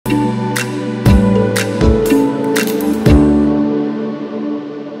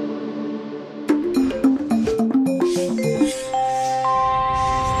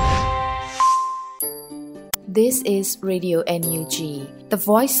This is Radio NUG, the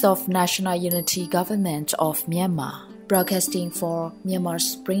voice of National Unity Government of Myanmar, broadcasting for Myanmar's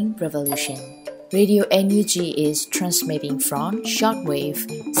Spring Revolution. Radio NUG is transmitting from shortwave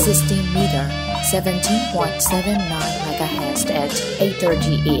 16 meter 17.79 MHz at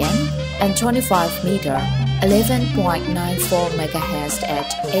 8:30 AM and 25 meter 11.94 MHz at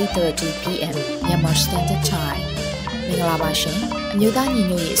 8:30 PM Myanmar Standard Time. မင်္ဂလာပါရှင်။မြို့သားညီ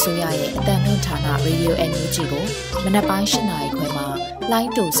ညွတ်ရေးအစိုးရရဲ့အသံလွှင့်ဌာန Radio NUG ကိုမနက်ပိုင်း 8 နာရီခွဲမှာလို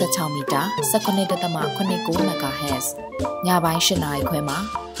င်းတူ16မီတာ19.89 MHz ညပိုင်း 8 နာရီခွဲမှာ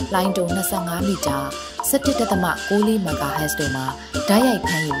လိုင်းတူ25မီတာ17.94 MHz တို့မှာဓာတ်ရိုက်ဖ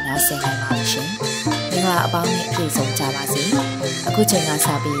မ်းယူနားဆင်နိုင်ပါရှင်။မင်္ဂလာအပေါင်းနဲ့ပြည့်စုံကြပါစေ။အခုချိန်ကစ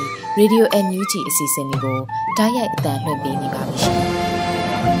ပြီး Radio NUG အစီအစဉ်လေးကိုဓာတ်ရိုက်အသံလွှင့်ပေးနေပါပြီရှင်။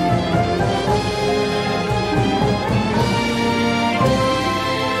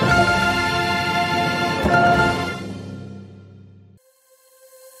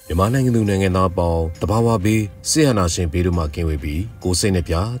မြန်မာနိုင်ငံသူနိုင်ငံသားပေါင်းတဘာဝဘေးဆေးဟနာရှင်ဘေးတို့မှကင်းဝေးပြီးကိုယ်စိတ်နှ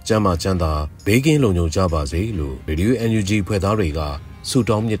ပြကျန်းမာချမ်းသာဘေးကင်းလုံခြုံကြပါစေလို့ Radio NUG ဖွဲ့သားတွေကဆု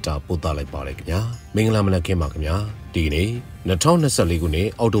တောင်းမေတ္တာပို့သလိုက်ပါတယ်ခင်ဗျာမင်္ဂလာမနက်ခင်းပါခင်ဗျာဒီနေ့2024ခုနှစ်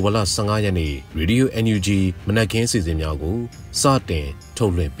အောက်တိုဘာလ15ရက်နေ့ Radio NUG မနက်ခင်းစီစဉ်များကိုစတင်ထု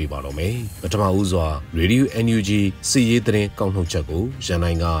တ်လွှင့်ပေးပါတော့မယ်ပထမဦးစွာ Radio NUG စီရေးသတင်းကောက်နှုတ်ချက်ကိုရန်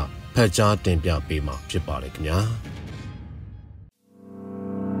နိုင်ကဖတ်ကြားတင်ပြပေးမှာဖြစ်ပါတယ်ခင်ဗျာ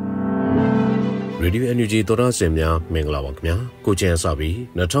Radio NUG သောတာရှင်များမင်္ဂလာပါခင်ဗျာကိုကျန်စာပြီး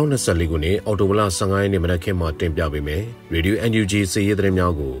2024ခုနှစ်အောက်တိုဘာလ15ရက်နေ့မနက်ခင်းမှာတင်ပြပေးမယ် Radio NUG စီးရဲသတင်း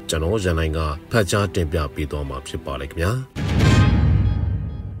များကိုကျွန်တော်ရန်နိုင်ကဖတ်ကြားတင်ပြပေးသွားမှာဖြစ်ပါလေခင်ဗျာ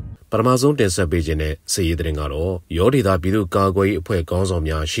ပထမဆုံးတင်ဆက်ပေးခြင်းတဲ့စီးရဲသတင်းကတော့ရောဒေတာပြည်သူ့ကာကွယ်ရေးအဖွဲ့ခေါင်းဆောင်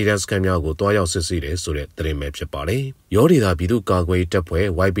များရှီရက်စကန်များကိုတွားရောက်စစ်ဆေးတယ်ဆိုတဲ့သတင်းပဲဖြစ်ပါတယ်ရောဒေတာပြည်သူ့ကာကွယ်ရေးတပ်ဖွဲ့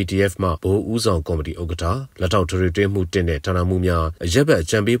YPTF မှဗိုလ်ဦးဆောင်ကော်မတီဥက္ကဋ္ဌလက်ထောက်ထရီတွင်းမှုတင်တဲ့ဌာနမှုများအရက်ဘက်အ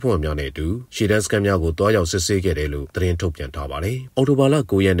ကြံပေးဖွဲ့များနဲ့အတူရှီရက်စကန်များကိုတွားရောက်စစ်ဆေးခဲ့တယ်လို့သတင်းထုတ်ပြန်ထားပါတယ်အော်တိုဘာလ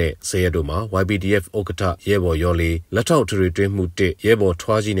9ရက်နဲ့10ရက်တို့မှာ YPTF ဥက္ကဋ္ဌရဲဘော်ရော်လီလက်ထောက်ထရီတွင်းမှုတစ်ရဲဘော်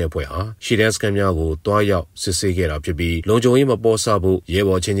ထွားကြီးနဲ့ဖွဲ့ဟာရှီရက်စကန်များကိုတွားရောက်စစ်ဆေးခဲ့တာဖြစ်ပြီးလုံခြုံရေးမပေါ်ဆဖို့ရဲ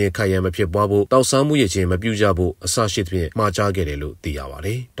ဘော်ချင်းချင်းခိုင်ရန်မဖြစ်ပွားဖို့တောက်ဆမ်းမှုရခြင်းမပြုကြဖို့အစရှိသဖြင့်မှားကြားခဲ့တယ်လို့သိရပါတ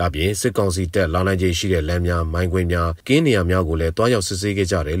ယ်ဒါပြင်စစ်ကောင်စီတပ်လာနိုင်ခြေရှိတဲ့လမ်းများမိုင်းခွင်းများကင်းနေရာများကိုလည်းတွားရောက်စစ်ဆေးခဲ့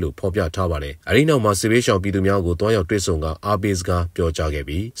ကြတယ်လို့ဖော်ပြထားပါတယ်။အဲဒီနောက်မှာစစ်ဘေးရှောင်ပြည်သူများကိုတွားရောက်တွေ့ဆုံကအားပေးစကားပြောကြားခဲ့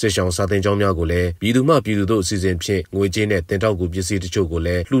ပြီးစစ်ရှောင်စာသင်ကျောင်းများကိုလည်းပြည်သူမှပြည်သူတို့အစီအစဉ်ဖြင့်ငွေကြေးနဲ့တင်တောက်ကူပစ္စည်းတချို့ကိုလ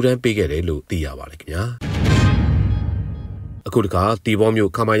ည်းလှူဒန်းပေးခဲ့တယ်လို့သိရပါတယ်ခင်ဗျာ။အခုတခါတီဘော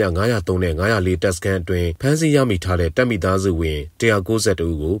မျိုးခမာရ903နဲ့904တပ်စခန်းအတွင်းဖမ်းဆီးရမိထားတဲ့တပ်မိသားစုဝင်192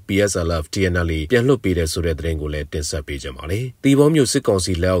ဦးကို PSLF TNLA ပြန်လွှတ်ပေးတဲ့ဆိုတဲ့သတင်းကိုလည်းတင်ဆက်ပေးကြပါမယ်။တီဘောမျိုးစစ်ကောင်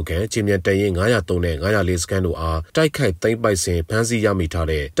စီလက်အောက်ခံချင်းမြန်တရင်903နဲ့904စခန်းတို့အားတိုက်ခိုက်သိမ်းပိုက်စဉ်ဖမ်းဆီးရမိထား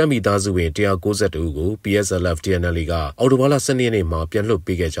တဲ့တပ်မိသားစုဝင်192ဦးကို PSLF TNLA ကအော်တိုဘာလ12ရက်နေ့မှာပြန်လွှတ်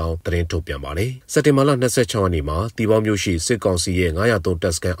ပေးခဲ့ကြောင်းသတင်းထုတ်ပြန်ပါတယ်။စက်တင်ဘာလ26ရက်နေ့မှာတီဘောမျိုးရှိစစ်ကောင်စီရဲ့903တ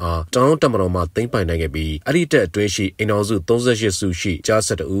ပ်စခန်းအားတောင်းတမတော်မှသိမ်းပိုက်နိုင်ခဲ့ပြီးအဲ့ဒီတပ်အတွင်းရှိအိမ်တော်စု38စုရှိကြား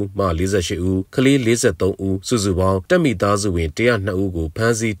17ဦးမှ48ဦးကလေး43ဦးစုစုပေါင်းတပ်မိသားစုဝင်102ဦးကိုဖ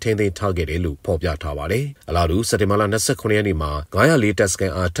မ်းဆီးထိန်းသိမ်းထားခဲ့တယ်လို့ဖော်ပြထားပါတယ်။အလားတူစက်တင်ဘာလ29ရက်နေ့မှာ904တပ်စခ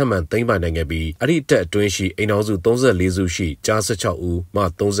န်းအားထပ်မံသိမ်းပိုက်နိုင်ခဲ့ပြီးအဲ့ဒီတပ်အတွင်းရှိအိမ်တော်စု34စုရှိကြား16ဦးမှ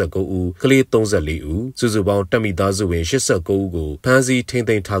39ဦးကလေး34ဦးစုစုပေါင်းတပ်မိသားစုဝင်89ဦးကိုဖမ်းဆီးထိန်း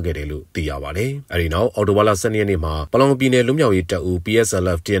သိမ်းထားခဲ့တယ်လို့သိရပါတယ်။အဲဒီနောက်အော်တိုဘာလ12ရက်နေ့မှာပလောင်ပြည်နယ်လူမျိုးရေးတပ်ဦး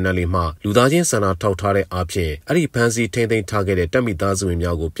PSLF TNLA မှလူသားချင်းစာနာထောက်ထားတဲ့အားဖြင့်အဲ့ဒီဖမ်းဆီးထိန်းသိမ်းထားခဲ့တဲ့တပ်မိသားစုဝင်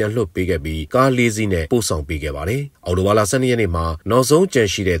များကိုပြန်လွှတ်ပေးခဲ့ပြီးကား၄စီးနဲ့ပို့ဆောင်ပေးခဲ့ပါတယ်။အော်တိုဘာလ12ရက်နေ့မှာနောက်ဆုံးကြန့်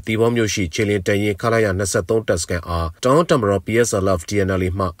ရှိတဲ့တီဘောမျိုးရှိခြေလင်းတရင်ခလာရ23တပ်စခန်းအားတောင်းတမတော် PSLF TNLA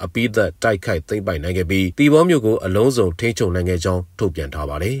မှအပိသက်တိုက်ခိုက်သိမ်းပိုက်နိုင်ခဲ့ပြီးတီဘောမျိုးကိုအလုံးစုံထိန်းချုပ်နိုင်ခဲ့ကြောင်းထုတ်ပြန်ထား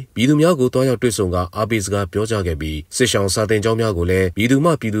ပါတယ်။ပြည်သူများကိုတွားရောက်တွေ့ဆုံကအားပေးစကားပြောကြားခဲ့ပြီးစစ်ရှောင်စာသင်ကျောင်းများကိုလည်းပြည်သူ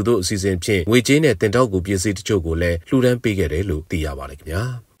မှပြည်သူတို့အစီအစဉ်ဖြင့်ငွေကြေးနဲ့တင်တောက်ကူပစ္စည်းတချို့ကိုလည်းလှူဒန်းပေးခဲ့တယ်လို့သိရပါတယ်ခင်ဗျာ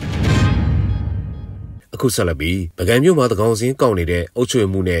။အခုဆက်လက်ပြီးပကံမြို့မှာတကောင်စင်းကောက်နေတဲ့အုပ်ချုပ်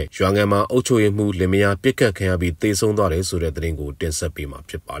မှုနဲ့ရွာငံမှာအုပ်ချုပ်မှုလင်မယားပြစ်ခတ်ခံရပြီးတေဆုံးသွားတယ်ဆိုတဲ့သတင်းကိုတင်ဆက်ပေးမှာ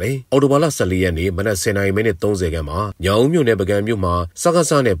ဖြစ်ပါတယ်။အော်တိုဘာလ14ရက်နေ့မနက်10:30ခန့်မှာညောင်ဦးမြို့နယ်ပကံမြို့မှာစကား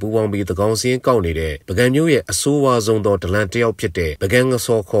စားနဲ့ပူးပေါင်းပြီးတကောင်စင်းကောက်နေတဲ့ပကံမြို့ရဲ့အဆိုးဝါးဆုံးသောဒလန်တယောက်ဖြစ်တဲ့ပကံင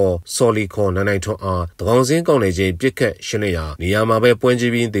စောခေါ်စော်လီခေါ်နိုင်ထွန်းအားတကောင်စင်းကောက်နေခြင်းပြစ်ခတ်ရှင်းလင်းရာနေရာမှာပဲပွင့်ကြ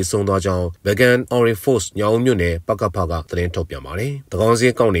ည့်ပြီးတေဆုံးသွားကြောင်းပကံ Orange Force ညောင်ဦးမြို့နယ်ပကဖကသတင်းထုတ်ပြန်ပါတယ်။တကောင်စ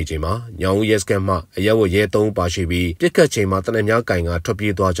င်းကောက်နေခြင်းမှာညောင်ဦးရဲစခန်းမှအရက်ဝရဲ3ပါရှိပြီးပြစ်ခတ်ချိန်မှာတနက်များကင်ကထွက်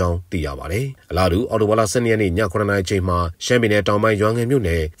ပြေးသွားကြောင်းသိရပါတယ်။အလားတူအော်တိုဘာလ12ရက်နေ့ည9:00နာရီချိန်မှာရှမ်းပြည်နယ်တောင်ပိုင်းရွာငံမြို့န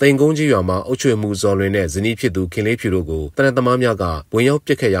ယ်တိန်ကုန်းကြီးရွာမှာအုပ်ချုပ်မှုဇော်လွင်နဲ့ဇနီးဖြစ်သူခင်လေးဖြူတို့ကိုတနက်သမားများကဝင်ရောက်ပ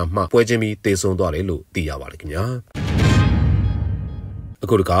စ်ခတ်ရာမှပွဲချင်းပြီးတေဆုံးသွားတယ်လို့သိရပါတယ်ခင်ဗျာ။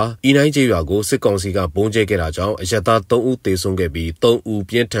 အခုတခါအီနိုင်ကျေးရွာကိုစစ်ကောင်စီကပုံကျဲခဲ့တာကြောင့်အရက်သား3ဦးသေဆုံးခဲ့ပြီး3ဦး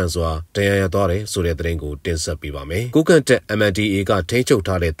ပြင်းထန်စွာဒဏ်ရာရသွားတယ်ဆိုတဲ့သတင်းကိုတင်ဆက်ပေးပါမယ်။ကိုကန့်တက် MNDAA ကထိန်း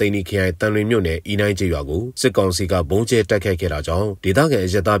ချုပ်ထားတဲ့သိန္နီခရိုင်တန်လွင်မြို့နယ်အီနိုင်ကျေးရွာကိုစစ်ကောင်စီကပုံကျဲတိုက်ခိုက်ခဲ့တာကြောင့်ဒေသခံအ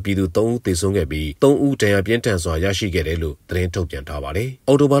ရက်သားပြည်သူ3ဦးသေဆုံးခဲ့ပြီး3ဦးဒဏ်ရာပြင်းထန်စွာရရှိခဲ့တယ်လို့သတင်းထုတ်ပြန်ထားပါတယ်။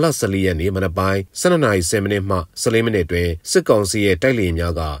အော်တိုဘာလ14ရက်နေ့မနက်ပိုင်း12:10မိနစ်မှ14မိနစ်တွင်စစ်ကောင်စီရဲ့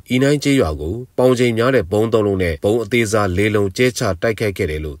တိုက်လေယာဉ်များကအီနိုင်ကျေးရွာကိုပေါင်ချိန်များတဲ့ဘုံ3လုံးနဲ့ဘုံအသေးစား4လုံးကျဲချတိုက်ခိုက်ခဲ့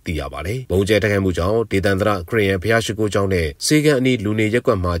တယ်လို့သိရပါတယ်။ဘုံကျဲတိုက်ခိုက်မှုကြောင့်ဒေသန္တရခရီးယန်ဘုရားရှိခိုးကျောင်းနဲ့စေကံအနီးလူနေ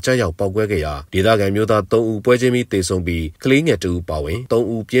ရက်ကွက်မှာကြားရောက်ပောက်ကွဲခဲ့ရာဒေသခံမျိုးသား3ဦးပွဲချင်းပြီးသေဆုံးပြီးကလေးငယ်2ဦးပါဝင်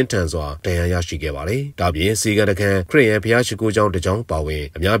3ဦးပြင်းထန်စွာဒဏ်ရာရရှိခဲ့ပါတယ်။ဒါပြင်စေကံတခန့်ခရီးယန်ဘုရားရှိခိုးကျောင်းတစ်ကျောင်းပါဝင်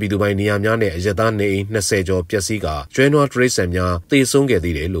အများပြည်သူပိုင်းနေရာများနဲ့အရက်သားနေအိမ်20ကျော်ပျက်စီးကကျွဲနွားတရိတ်ဆန်များသေဆုံးခဲ့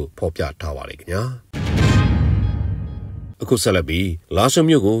သေးတယ်လို့ဖော်ပြထားပါတယ်ခင်ဗျာ။အခုဆက်လက်ပြီးလာရှု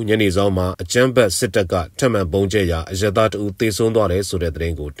မြို့ကိုညနေဆောင်မှာအကြမ်းဖက်စစ်တပ်ကထပ်မံပုံကျဲရာအရက်သား2ဦးသေဆုံးသွားတယ်ဆိုတဲ့သ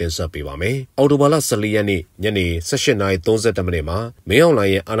တင်းကိုတင်ဆက်ပေးပါမယ်။အော်တိုဘာလ14ရက်နေ့ညနေ18:32မိနစ်မှာမင်း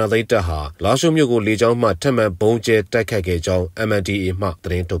အောင်လှိုင်ရဲ့အာဏာသိမ်းတပ်ဟာလာရှုမြို့ကိုလေကြောင်းမှထပ်မံပုံကျဲတိုက်ခိုက်ခဲ့ကြောင်း MNDAA မှ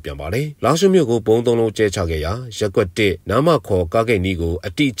သတင်းထုတ်ပြန်ပါတယ်။လာရှုမြို့ကိုဘုံ3လုံးကျဲချခဲ့ရာရက်ကွက်1နာမခေါ်ကားဂိတ်နီးကို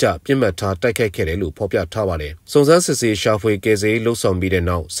အတိအကျပြစ်မှတ်ထားတိုက်ခိုက်ခဲ့တယ်လို့ဖော်ပြထားပါတယ်။စုံစမ်းစစ်ဆေးရှာဖွေကယ်ဆယ်ရေးလှုပ်ဆောင်ပြီး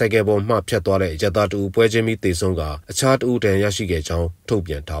တဲ့နောက်စိုက်ကယ်ပေါ်မှဖြတ်သွားတဲ့အရက်သား2ဦးပွဲချင်းပြီးသေဆုံးကအခြား2ဦးဒဏ်ရာရရှိခဲ့ကြော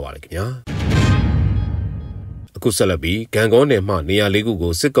င်းထုတ်ပြန်ထားပါတယ်ခင်ဗျာ။အခုဆက်လက်ပြီးဂံကောနယ်မှနေရာ၄ခု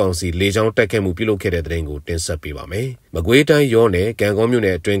ကိုစစ်ကောင်စီလေကြောင်းတိုက်ခိုက်မှုပြုလုပ်ခဲ့တဲ့တဲ့ရင်ကိုတင်ဆက်ပေးပါမယ်။မကွေးတိုင်းရောနယ်ဂံကောမြို့န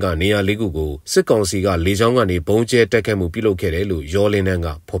ယ်အတွင်းကနေရာ၄ခုကိုစစ်ကောင်စီကလေကြောင်းကနေဘုံကျဲတိုက်ခိုက်မှုပြုလုပ်ခဲ့တယ်လို့ရောလင်းတန်းက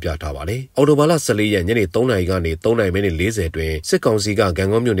ဖော်ပြထားပါတယ်။အော်တိုဘာလ14ရက်ညနေ3နာရီကနေ3နာရီမိနစ်40အတွင်းစစ်ကောင်စီ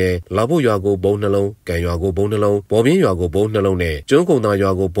ကဂံကောမြို့နယ်လာဖို့ရွာကိုဘုံနှလုံး၊ကံရွာကိုဘုံနှလုံး၊ဘော်ပြင်းရွာကိုဘုံနှလုံးနဲ့ကျွန်းကုန်း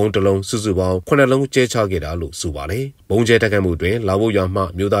သားရွာကိုဘုံတစ်လုံးစုစုပေါင်း9လုံးကျဲချခဲ့တာလို့ဆိုပါတယ်။ဘုံကျဲတိုက်ခိုက်မှုတွင်လာဖို့ရွာမှ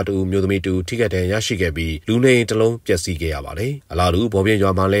မြို့သား2ဦးမြို့သမီး2ဦးထိခိုက်ဒဏ်ရာရရှိခဲ့ပြီးလူနေအိမ်တစ်လုံးပျက်စီးခဲ့ရပါတယ်။အလားတူဘော်ပြ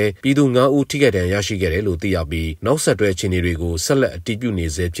င်းရွာမှာလည်းပြည်သူ9ဦးထိခိုက်ဒဏ်ရာရရှိခဲ့တယ်လို့သိရပြီးနောက်ဆက်တွဲအခြေအနေတွေကိုဆက်လက်အတည်ပြုနေ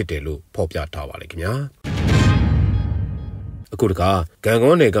ဆဲဖြစ်တယ်လို့ဖော်ပြထားပါတယ်ခင်ဗျာ။အခုတခါဂံ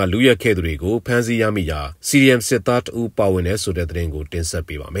ကောနယ်ကလူရက်ခဲ့သူတွေကိုဖမ်းဆီးရမိရာ CDM စစ်သား2ဦးပါဝင်တဲ့ဆိုတဲ့သတင်းကိုတင်ဆက်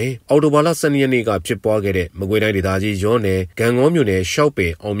ပေးပါမယ်။အော်တိုဘာလ12ရက်နေ့ကဖြစ်ပွားခဲ့တဲ့မကွေးတိုင်းဒေသကြီးရောနယ်ဂံကောမြို့နယ်ရှောက်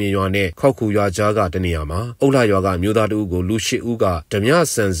ပင်အောင်မြင်ရွာနဲ့ခောက်ခူရွာကြားကတနေရာမှာအုတ်လာရွာကမြို့သား2ဦးကိုလူ8ဦးကဓမြ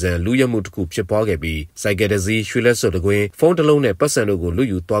ဆန်ဆန်လူရက်မှုတစ်ခုဖြစ်ပွားခဲ့ပြီးစိုက်ကယ်တစ်စီးရွှေလက်စွပ်တစ်ကွင်းဖုန်းတစ်လုံးနဲ့ပတ်စံတို့ကိုလူ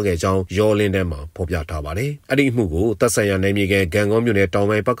ယူသွားခဲ့ကြောင်းရောလင်းထဲမှာဖော်ပြထားပါတယ်။အဲ့ဒီအမှုကိုတပ်ဆိုင်ရာနယ်မြေကဂံကောမြို့နယ်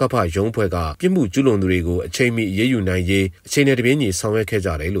တောင်ပိုင်းပကဖရုံးဖွဲ့ကပြစ်မှုကျူးလွန်သူတွေကိုအချိန်မီအရေးယူနိုင်ရေးအချိန်နဲ့တပြေးညီဆောင်ရွက်ခဲ့ကြ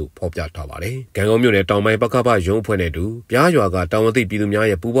တယ်လို့ဖော်ပြထားပါတယ်။ဂံကောမြို့နယ်တောင်ပိုင်းပကဖရုံးဖွဲ့နဲ့တူပြားရွာကတာ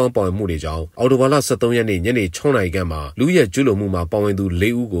ဝန်သိပြည်သူများရဲ့ပူးပေါင်းပါဝင်မှုတွေကြောင့်အော်တိုဘာလ13ရက်နေ့ညနေ6နာရီခန့်မှာလူရဲကျူးလွန်မှုမှာပါဝင်သူ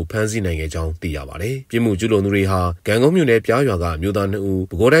4ဦးကိုဖမ်းဆီးနိုင်ခဲ့ကြောင်းသိရပါတယ်။ပြည်မှုကျူးလွန်သူတွေဟာဂံကောမြို့နယ်ပြားရွာကမြို့သား2ဦး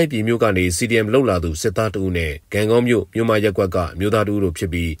ပဲခူးတိုင်းပြည်မြို့ကနေ CDM လောက်လာသူစစ်သား2ဦးနဲ့ဂံကောမြို့မြို့မရက်ကွက်ကမြို့သား2ဦးတို့ဖြစ်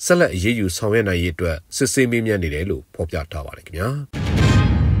ပြီးဆက်လက်အရေးယူဆောင်ရွက်နိုင်ရေးအတွက်စစ်ဆေးမေးမြန်းနေတယ်လို့ဖော်ပြထားပါတယ်ခင်ဗျာ။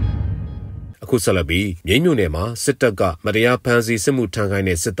အခုဆက်လက်ပြီးမြိတ်မြို့နယ်မှာစစ်တပ်ကမတရားဖမ်းဆီးစစ်မှုထမ်းခိုင်း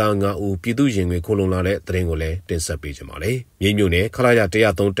တဲ့စစ်သား9ဦးပြည်သူရင်တွေခိုလုံလာတဲ့သတင်းကိုလည်းတင်ဆက်ပေးကြပါမယ်။မြိတ်မြို့နယ်ခလာရ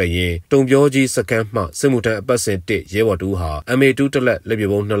103တရင်တုံပြောကြီးစခန်းမှစစ်မှုထမ်းအပတ်စဉ်1ရဲဘော်2ဟာ MA2 တလက်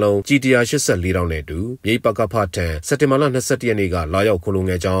လက်ပြပုံနှလုံး G184 တောင်းနဲ့တူမြိတ်ပကဖထံစက်တင်ဘာလ21ရက်နေ့ကလာရောက်ခိုလုံ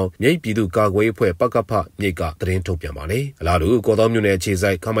ငယ်ကြောင်းမြိတ်ပြည်သူ့ကာကွယ်ရေးအဖွဲ့ပကဖမြိတ်ကသတင်းထုတ်ပြန်ပါတယ်။အလားတူကော်သောမြို့နယ်အ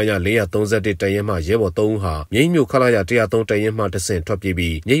ခြေစိုက်ခမာရ431တရင်မှရဲဘော်3ဦးဟာမြိတ်မြို့ခလာရ103တရင်မှတဆ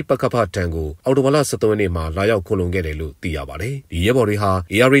င့်ထွက်ပြေးပြီးမြိတ်ပကဖထံကိုအော်တိုဘာလ17ရက်နေ့မှာလာရောက်ခိုလုံခဲ့တယ်လို့သိရပါတယ်။ဒီရဲဘော်တွေဟာ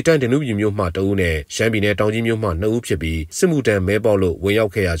AR တိုင်းဒနုပြည်မြို့မှ2ဦးနဲ့ရှမ်းပြည်နယ်တောင်ကြီးမြို့မှ2ဦးဖြစ်ပြီးစစ်မှုထမ်းမဲပေါက်လို့ဝင်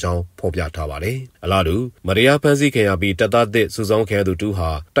ရောက်ခဲ့ရကြောင်းဖော်ပြထားပါတယ်။အလားတူမတရားဖမ်းဆီးခံရပြီးတပ်သားသစ်စုဆောင်းခံရသူ2ဟာ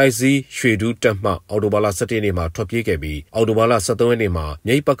တိုက်စီးရွှေဒူးတပ်မှအော်တိုဘာလ17ရက်နေ့မှာထွက်ပြေးခဲ့ပြီးအော်တိုဘာလ17ရက်နေ့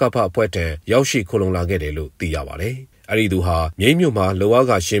မှာမြိတ်ပကဖအဖွဲ့ထံရောက်ရှိခိုလုံလာခဲ့တယ်လို့သိရပါတယ်။အဲ့ဒီသူဟာမြိတ်မြို့မှာလောအား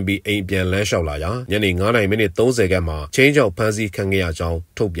ကရှင်းပြီးအိမ်ပြန်လမ်းလျှောက်လာရာညနေ9:30မိနစ်30ခန့်မှာချင်းချောက်ဖမ်းဆီးခံခဲ့ရကြောင်း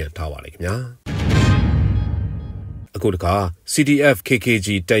ထုတ်ပြန်ထားပါတယ်ခင်ဗျာ။အခုတခါ CDF KKG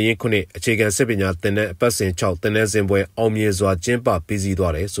တပ်ရင်း9အခြေခံစစ်ပညာသင်တဲ့အပတ်စဉ်6သင်တန်းစဉ်ပွဲအောင်မြင်စွာကျင်းပပြီးစီး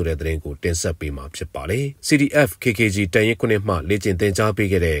သွားတယ်ဆိုတဲ့သတင်းကိုတင်ဆက်ပေးမှာဖြစ်ပါတယ်။ CDF KKG တပ်ရင်း9မှလေ့ကျင့်သင်ကြားပေး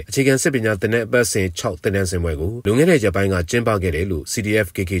ခဲ့တဲ့အခြေခံစစ်ပညာသင်တဲ့အပတ်စဉ်6သင်တန်းစဉ်ပွဲကိုလွန်ခဲ့တဲ့ရက်ပိုင်းကကျင်းပခဲ့တယ်လို့ CDF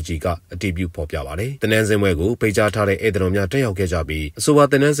KKG ကအတည်ပြုဖော်ပြပါတယ်။သင်တန်းစဉ်ပွဲကိုဖိတ်ကြားထားတဲ့ဧည့်သည်တော်များတက်ရောက်ခဲ့ကြပြီးအဆိုပါ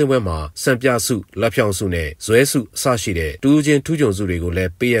သင်တန်းစဉ်ပွဲမှာစံပြစုလက်ဖြောင်စုနဲ့ဇွဲစုအစရှိတဲ့တူးချင်းထူးချွန်စုတွေကိုလ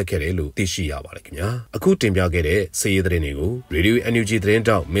ည်းပေးအပ်ခဲ့တယ်လို့သိရှိရပါတယ်ခင်ဗျာ။အခုတင်ပြခဲ့တဲ့စည်ရေးသတင်းတွေကိုRadio NUG သတ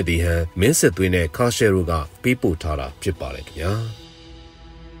င်းတောက်မစ်တီဟန်မင်းစစ်သွေးနဲ့ခါရှယ်ရိုကပေးပို့ထားတာဖြစ်ပါတယ်ခင်ဗျာ။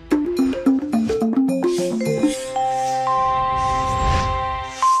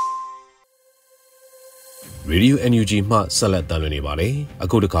 Radio NUG မှဆက်လက်တင်ပြနေပါတယ်။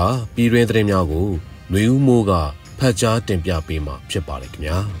အခုတခါပြည်တွင်းသတင်းများကိုຫນွေဦးမိုးကဖ ဖတ်ကြားတင်ပြပေးမှာဖြစ်ပါတယ်ခင်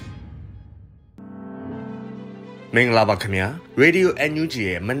ဗျာမင်္ဂလာပါခင်ဗျာရေဒီယို NUG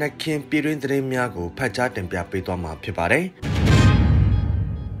ရဲ့မနက်ခင်းပြည်တွင်းသတင်းများကိုဖတ်ကြားတင်ပြပေးသွားမှာဖြစ်ပါ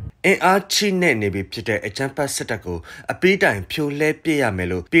တယ်အင်အားချိနဲ့နေပြီဖြစ်တဲ့အကြမ်းဖက်စစ်တပ်ကိုအပီးတိုင်ဖြိုလဲပြစ်ရမယ်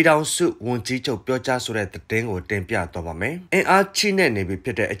လို့ပြည်ထောင်စုဝန်ကြီးချုပ်ပြောကြားဆိုတဲ့သတင်းကိုတင်ပြသွားပါမယ်။အင်အားချိနဲ့နေ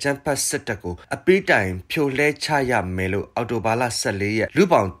ပြီဖြစ်တဲ့အကြမ်းဖက်စစ်တပ်ကိုအပီးတိုင်ဖြိုလဲချရမယ်လို့အော်တိုဘာလ14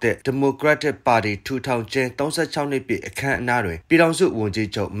ရက်လူပေါင်းတဲ့ Democratic Party 2036နှစ်ပြည့်အခမ်းအနားတွင်ပြည်ထောင်စုဝန်ကြီး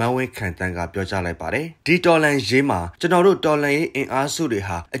ချုပ်မန်းဝင်းခိုင်တန်းကပြောကြားလိုက်ပါတယ်။ဒီတော်လှန်ရေးမှာကျွန်တော်တို့တော်လှန်ရေးအင်အားစု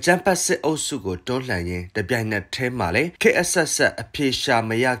တွေဟာအကြမ်းဖက်စစ်အုပ်စုကိုတွန်းလှန်ရင်းတပြိုင်နက်တည်းမှာလည်းခေတ်အဆက်ဆက်အပြေရှာ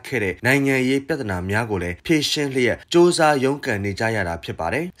မရခဲ့တဲ့နိုင်ငံရေးပြဿနာများကိုလည်းဖြေရှင်းလျက်စ조사ရုန်းကန်နေကြ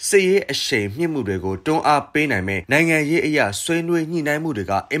ရတာဖြစ်ပါတယ်။စစ်ရေးအရှိန်မြင့်မှုတွေကိုတွန်းအားပေးနိုင်မဲ့နိုင်ငံရေးအရာဆွေးနွေးညှိနှိုင်းမှုတွေ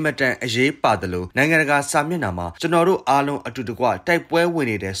ကအင်မတန်အရေးပါတယ်လို့နိုင်ငံတကာစာမျက်နှာမှာကျွန်တော်တို့အားလုံးအတူတကွတိုက်ပွဲဝင်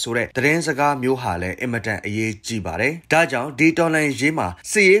နေတဲ့ဆိုတဲ့သတင်းစကားမျိုးဟာလည်းအင်မတန်အရေးကြီးပါတယ်။ဒါကြောင့်ဒီတော်လှန်ရေး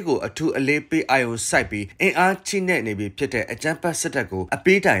မှာစစ်ရေးကိုအထူးအလေးပေးအာရုံစိုက်ပြီးအင်အားချိနဲ့နေပြီဖြစ်တဲ့အကြမ်းဖက်စစ်တပ်ကိုအ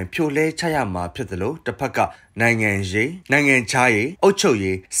ပေးတိုင်ဖြိုလဲချရမှာဖြစ်တယ်လို့တစ်ဖက်ကနိုင်ငံရေးနိုင်ငံခြားရေးအုပ်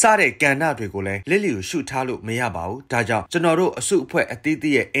ချုပ်ရေးစတဲ့ကဏ္ဍတွေကိုလည်းလစ်လျူရှုထားလို့မရပါဘူးဒါကြောင့်ကျွန်တော်တို့အစုအဖွဲ့အ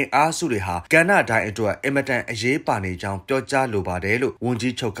သီးသီးရဲ့အင်အားစုတွေဟာကဏ္ဍတိုင်းအတွက်အင်မတန်အရေးပါနေကြောင်းပြောကြားလိုပါတယ်လို့ဝန်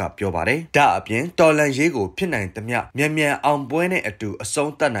ကြီးချုပ်ကပြောပါတယ်ဒါအပြင်တော်လှန်ရေးကိုဖြစ်နိုင်သမျှမြန်မြန်အောင်ပွဲနဲ့အတူအ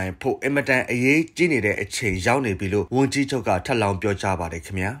ဆုံးသတ်နိုင်ဖို့အင်မတန်အရေးကြီးနေတဲ့အချိန်ရောက်နေပြီလို့ဝန်ကြီးချုပ်ကထပ်လောင်းပြောကြားပါတယ်ခ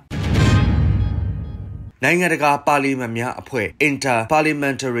င်ဗျာနိုင်ငံတကာပါလီမန်များအဖွဲ့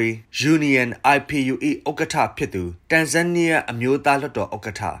Inter-Parliamentary Union IPUE ဥက္ကဋ္ဌဖြစ်သူတန်ဇန်နီးယားအမျိုးသားလွှတ်တော်ဥက္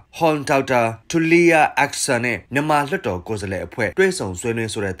ကဋ္ဌဟွန်ဒေါက်တာထူလီယာအက်ဆန်နဲ့မြန်မာလွှတ်တော်ကိုယ်စားလှယ်အဖွဲ့တွဲဆောင်ဆွေး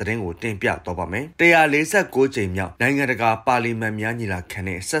နွေးဆိုတဲ့သတင်းကိုတင်ပြတော့ပါမယ်146ကြိမ်မြောက်နိုင်ငံတကာပါလီမန်များညီလာခံ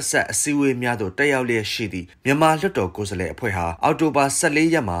နဲ့ဆက်ဆက်အစည်းအဝေးများသို့တက်ရောက်လျက်ရှိသည့်မြန်မာလွှတ်တော်ကိုယ်စားလှယ်အဖွဲ့ဟာအောက်တိုဘာ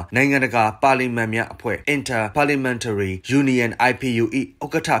14ရက်မှာနိုင်ငံတကာပါလီမန်များအဖွဲ့ Inter-Parliamentary Union IPUE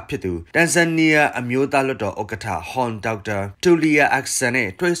ဥက္ကဋ္ဌဖြစ်သူတန်ဇန်နီးယားအမျိုးသားလွှတ်တော်ဥက္ကဋ္ဌဟွန်ဒေါက်တာထူလီယာအက်ဆန်နဲ့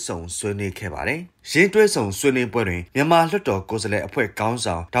တွဲဆောင်ဆွေးနွေးခဲ့ပါတယ်ရင်းတွဲဆောင်ဆွေးနွေးပွဲတွင်မြန်မာလွှတ်တော်ကိုယ်စားလှယ်အဖွဲ့ခေါ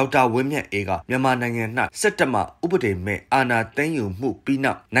င်းဆောင်ဒေါက်တာဝင်းမြတ်အေးကမြန်မာနိုင်ငံ၌စစ်တပ်မှဥပဒေမဲ့အာဏာသိမ်းယူ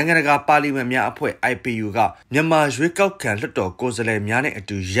မှုပြီးနောက်နိုင်ငံတကာပါလီမန်များအဖွဲ့ IPU ကမြန်မာရွေးကောက်ခံလွှတ်တော်ကိုယ်စားလှယ်များနဲ့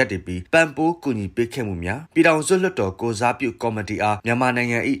အတူရပ်တည်ပြီးပံ့ပိုးကူညီပေးခဲ့မှုများပြည်ထောင်စုလွှတ်တော်ကိုစားပြုကော်မတီအားမြန်မာ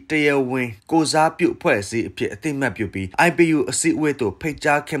နိုင်ငံ၏တရားဝင်ကိုစားပြုအဖွဲ့အစည်းအဖြစ်အသိမှတ်ပြုပြီး IPU အစည်းအ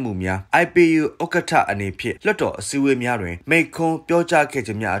ဝေးသို့ဖိတ်ကြားခဲ့မှုများ IPU ဥက္ကဋ္ဌအနေဖြင့်လွှတ်တော်အစည်းအဝေးများတွင်မိန့်ခွန်းပြောကြားခဲ့ခြ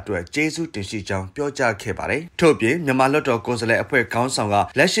င်းများအတွက်ကျေးဇူးတင်ရှိကြောင်းပြောကြားခဲ့ပါတယ်။ထို့ပြင်မြန်မာလွှတ်တော်ကိုယ်စားလှယ်အဖွဲ့ခေါင်းဆောင်က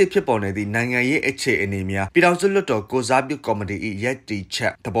လက်ရှိဖြစ်ပေါ်နေသည့်နိုင်ငံရေးအခြေအနေများပြည်ထောင်စုလွှတ်တော်ကိုစားပြုကော်မတီ၏ရပ်တည်ချ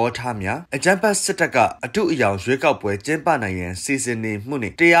က်သဘောထားများအကြမ်းဖက်စစ်တပ်ကအထူးအယောင်ရွေးကောက်ပွဲကျင်းပနိုင်ရန်စီစဉ်နေ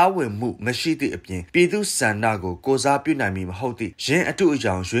မှုနှင့်တရားဝင်မှုမရှိသည့်အပြင်ပြည်သူ့ဆန္ဒကိုကိုစားပြုနိုင်မည်မဟုတ်သည့်ယင်းအထူးအ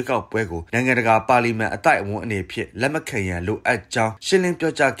ယောင်ရွေးကောက်ပွဲကိုနိုင်ငံတကာပါလီမန်အတိုက်အဝန်အနေဖြင့်လက်မခံရန်လိုအပ်ကြောင်းရှင်းလင်း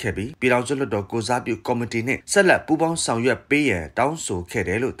ပြောကြားခဲ့ပြီးပြည်ထောင်စုလွှတ်တော်ကိုစားပြုကော်မတီနှင့်ဆက်လက်ပူးပေါင်းဆောင်ရွက်ပေးရန်တောင်းဆိုခဲ့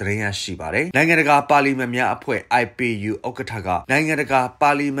တယ်လို့သတင်းရရှိပါတယ်။နိုင်ငံတကာပါလီမန်များအဖွဲ့ IPU ဥက္ကဋ္ဌကနိုင်ငံတကာ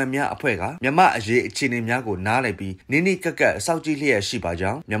ပါလီမန်များအဖွဲ့ကမြန်မာအရေးအခြေအနေများကိုနားလည်ပြီးနိနိကက်ကက်စောင့်ကြည့်လျက်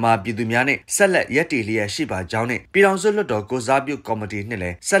ရှိပါကြောင်းမြန်မာပြည်သူများနဲ့ဆက်လက်ရပ်တည်လျက်ရှိပါကြောင်းနဲ့ပြည်ထောင်စုလွှတ်တော်ကိုစားပြုကော်မတီနှင့်လ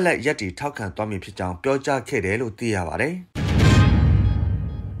ည်းဆက်လက်ရပ်တည်ထောက်ခံသွားမည်ဖြစ်ကြောင်းပြောကြားခဲ့တယ်လို့သိရပါတယ်။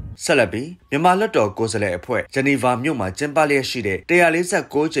ဆက်လက်ပြီးမြန်မာလွှတ်တော်ကိုယ်စားလှယ်အဖွဲ့ဂျနီဗာမြို့မှာကျင်းပလျက်ရှိတဲ့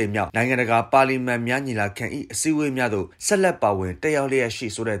146ကြိမ်မြောက်နိုင်ငံတကာပါလီမန်များညီလာခံ၏အစည်းအဝေးများသို့ဆက်လက်ပါဝင်တက်ရောက်လျက်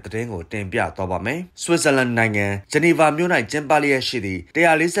ရှိဆိုတဲ့သတင်းကိုတင်ပြသွားပါမယ်။ဆွစ်ဇာလန်နိုင်ငံဂျနီဗာမြို့၌ကျင်းပလျက်ရှိသည့်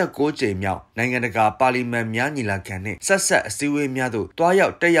146ကြိမ်မြောက်နိုင်ငံတကာပါလီမန်များညီလာခံနှင့်ဆက်ဆက်အစည်းအဝေးများသို့တွား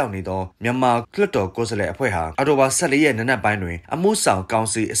ရောက်တက်ရောက်နေသောမြန်မာလွှတ်တော်ကိုယ်စားလှယ်အဖွဲ့ဟာအောက်တိုဘာ14ရက်နံနက်ပိုင်းတွင်အမှုဆောင်ကောင်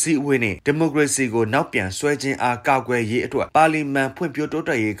စီအစည်းအဝေးနှင့်ဒီမိုကရေစီကိုနောက်ပြန်ဆွဲခြင်းအားကာကွယ်ရေးအတွက်ပါလီမန်ဖွံ့ဖြိုးတိုးတ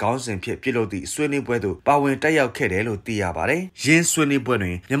က်ရေးခေါင်းစဉ်ဖြင့်ပြုလုပ်သည့်ဆွေးနွေးပွဲသို့ပါဝင်တက်ရောက်ခဲ့တယ်လို့သိရပါတယ်။ယင်းဆွေးနွေး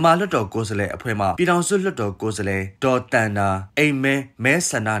ပွဲတွင်မြန်မာလွှတ်တော်ကိုယ်စားလှယ်အဖွဲ့မှပြည်ထောင်စုလွှတ်တော်ကိုယ်စားလှယ်ဒေါ်တန်နာအိမ်မဲ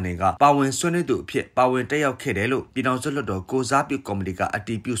ဆန္ဒနယ်ကပါဝင်ဆွေးနွေးသူအဖြစ်ပါဝင်တက်ရောက်ခဲ့တယ်လို့ပြည်ထောင်စုလွှတ်တော်ကိုစားပြုကော်မတီကအတ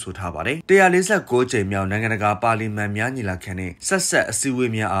ည်ပြုဆိုထားပါတယ်။146ကြိမ်မြောက်နိုင်ငံတကာပါလီမန်များညီလာခံနှင့်ဆက်ဆက်အစည်း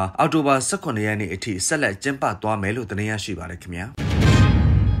အဝေးများအားအောက်တိုဘာ18ရက်နေ့အထိဆက်လက်ကျင်းပသွားမယ်လို့သတင်းရရှိပါတယ်ခင်ဗျာ။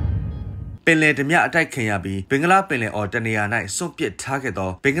ပင်လယ်ဓမြအတိုက်ခံရပြီးဘင်္ဂလားပင်လယ်အော်တနေရာ၌စွန့်ပစ်ထားခဲ့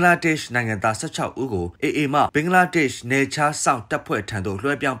သောဘင်္ဂလားဒေ့ရှ်နိုင်ငံသား16ဦးကိုAAမှဘင်္ဂလားဒေ့ရှ်နယ်ခြားစောင့်တပ်ဖွဲ့ထံသို့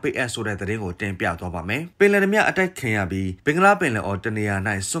လွှဲပြောင်းပေးအပ်ဆိုတဲ့သတင်းကိုတင်ပြသွားပါမယ်။ပင်လယ်ဓမြအတိုက်ခံရပြီးဘင်္ဂလားပင်လယ်အော်တနေရာ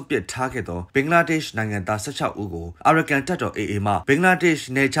၌စွန့်ပစ်ထားခဲ့သောဘင်္ဂလားဒေ့ရှ်နိုင်ငံသား16ဦးကိုအာရကန်တပ်တော် AAမှဘင်္ဂလားဒေ့ရှ်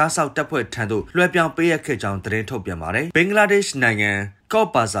နယ်ခြားစောင့်တပ်ဖွဲ့ထံသို့လွှဲပြောင်းပေးအပ်ခဲ့ကြောင်းသတင်းထုတ်ပြန်ပါတယ်။ဘင်္ဂလားဒေ့ရှ်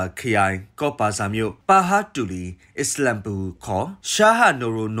နိုင်ငံကော့ပါဇာခရိုင်ကော့ပါဇာမြို့ပါဟာတူလီအစ္စလမ်ဘူခေါ်ရှာဟာ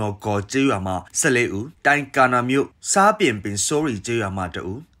နိုရိုနော်ဂေါ်ကျေးရွာမှ14ဦးတိုင်ကာနာမြို့စားပြင်ပင်ဆိုရီကျေးရွာမှ2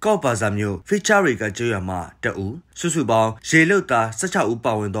ဦး ကော့ဘာဇာမျိုး feature တွေကကျွေးရမှာတအူစုစုပေါင်းရေလုတ်သား16ဦး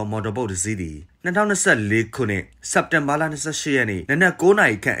ပါဝင်သောမော်တော်ဘုတ်တစ်စီးသည်2024ခုနှစ်စက်တင်ဘာလ28ရက်နေ့နနက်9နာ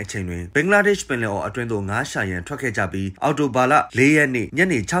ရီခန့်အချိန်တွင်ဘင်္ဂလားဒေ့ရှ်ပင်လယ်အော်အတွင်းသို့ငါးရှာရန်ထွက်ခဲ့ကြပြီးအော်တိုဘာလ4ရက်နေ့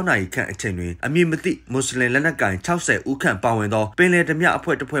ညနေ6နာရီခန့်အချိန်တွင်အမည်မသိမွတ်စလင်လက်နက်ကိုင်60ဦးခန့်ပါဝင်သောပင်လယ်ဓမြအ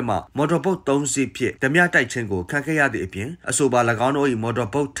ဖွဲ့တစ်ဖွဲ့မှမော်တော်ဘုတ်3စီးဖြင့်ဓမြတိုက်ခြင်းကိုခံခဲ့ရသည့်အပြင်အဆိုပါ၎င်းတို့၏မော်တော်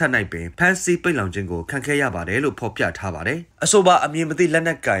ဘုတ်ထက်၌ပင်ဖမ်းဆီးပိတ်လောင်ခြင်းကိုခံခဲ့ရပါတယ်လို့ဖော်ပြထားပါတယ်အဆိုပါအမည်မသိလက်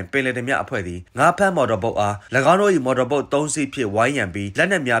နက်ကိုင်ပင်လယ်ဓမြအဖွဲ့သည်ငါးဖမ်းမော်တော်ဘုတ်အား၎င်းတို့၏မော်တော်ဘုတ်3စီးဖြင့်ဝိုင်းရန်ပြီးလက်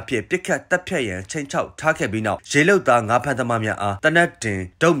နက်များဖြင့်ပစ်ခတ်တပ်ဖြတ်ရန်ချိန်ချောက်ထားခဲ့ပြီးနောက်ရေလုတ်သားငါးဖမ်းသမားများအားတနက်တင်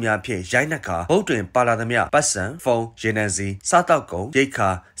ဒုတ်များဖြင့်ရိုက်နှက်ကာဘုတ်တွင်ပါလာသမျှပတ်စံဖုန်းရေနံစီစားတောက်ကုန်ရိတ်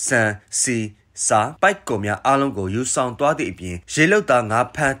ခါစံစီစာပိုက်ကုံများအားလုံးကိုယူဆောင်သွားသည့်အပြင်ရေလုတ်သားငါး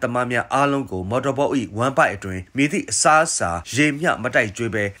ဖမ်းသမားများအားလုံးကိုမော်တော်ဘုတ်၏ဝမ်းပိုက်အတွင်မိသည့်အစားအစာရေမျှမတိုက်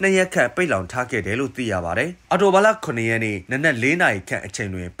ကျွေးပဲ2ရက်ခန့်ပိတ်လောင်ထားခဲ့တယ်လို့သိရပါတယ်။အော်တိုဘာလ9ရက်နေ့နနက်4နာရီခန့်အချိန်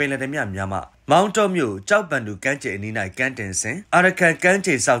တွင်ပင်လယ်ဓမြများမှမောင်တော်မြို့ကြောက်ပန်တူကမ်းခြေအနီး၌ကမ်းတင်စဉ်အာရကန်ကမ်း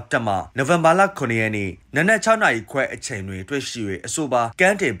ခြေဆောက်တက်မှနိုဝင်ဘာလ9ရက်နေ့နနက်6နာရီခွဲအချိန်တွင်တွေ့ရှိ၍အဆိုပါ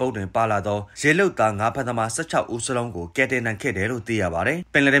ကမ်းတင်ပုတ်တွင်ပါလာသောရေလုတ်သားငါးဖမ်းသမား16ဦးစလုံးကိုကယ်တင်နိုင်ခဲ့တယ်လို့သိရပါတယ်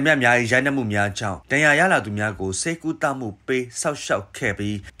။ပင်လယ်ဓမြများ၏ရိုက်နှက်မှုများကြောင့်ဒဏ်ရာရလာသူများကိုဆေးကုသမှုပေးဆောက်ရှောက်ခဲ့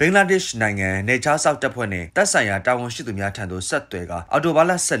ပြီးဘင်္ဂလားဒေ့ရှ်နိုင်ငံနေချားဆောက်တပ်ဖွဲ့နှင့်တပ်ဆိုင်ရာတာဝန်ရှိသူများထံသို့ဆက်သွယ်ကာအော်တိုဘာ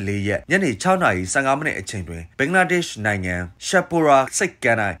လ14ရက်ညနေ6နာရီ15မိနစ်အချိန်တွင်ဘင်္ဂလားဒေ့ရှ်နိုင်ငံရှက်ပူရာစိတ်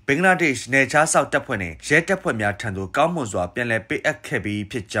ကမ်း၌ဘင်္ဂလားဒေ့ရှ်နေချားဆောက်တပ်ဖွဲ့နှင့်ရဲတပ်ဖွဲ့များထံသို့ကောင်းမွန်စွာပြန်လည်ပေးအပ်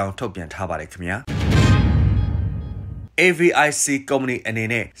ခဲ့ပြီးဖြစ်ကြောင်းထုတ်ပြန်ထားပါတယ်ခင်ဗျာAVIC ကုမ္ပဏီအနေ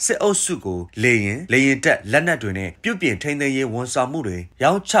နဲ့စစ်အုပ်စုကိုလေရင်တက်လက်နက်တွေနဲ့ပြုပြင်ထိန်းသိမ်းရေးဝန်ဆောင်မှု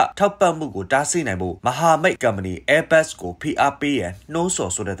တွေရောင်းချထောက်ပံ့မှုကိုတားဆီးနိုင်ဖို့မဟာမိတ်ကုမ္ပဏီ Airbus ကိုဖိအားပေးရန်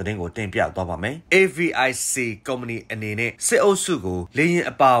နှိုးဆော်ဆိုတဲ့သတင်းကိုတင်ပြသွားပါမယ်။ AVIC ကုမ္ပဏီအနေနဲ့စစ်အုပ်စုကိုလေရင်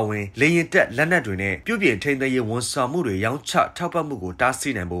အပါအဝင်လေရင်တက်လက်နက်တွေနဲ့ပြုပြင်ထိန်းသိမ်းရေးဝန်ဆောင်မှုတွေရောင်းချထောက်ပံ့မှုကိုတား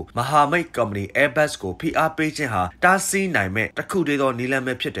ဆီးနိုင်ဖို့မဟာမိတ်ကုမ္ပဏီ Airbus ကိုဖိအားပေးခြင်းဟာတားဆီးနိုင်မဲ့တစ်ခုတည်းသောနည်းလမ်း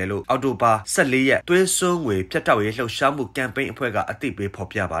ပဲဖြစ်တယ်လို့အော်တိုဘာ14ရက်သွေးစွန်းငွေဖြတ်တောက်ရေးလှုပ်ရှားမှုကမ်ပိန်းအဖွဲ့ကအသိ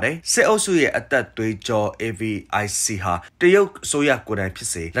ပေးဖော်ပြပါတယ်။စစ်အုပ်စုရဲ့အသက်သွေးကြော AVIC ဟာတရုတ်အစိုးရကိုယ်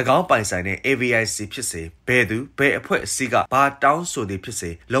တိုင်ဖြစ်စေ၎င်းပိုင်ဆိုင်တဲ့ AVIC ဖြစ်စေဘယ်သူဘယ်အဖွဲ့အစည်းကဘာတောင်းဆို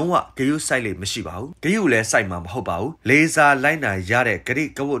သည်ဖြစ်စေလုံးဝဂရုစိုက်လေမရှိပါဘူး။ဂရုလည်းစိုက်မှာမဟုတ်ပါဘူး။လေးစားလိုက်နာရတဲ့ဂရိ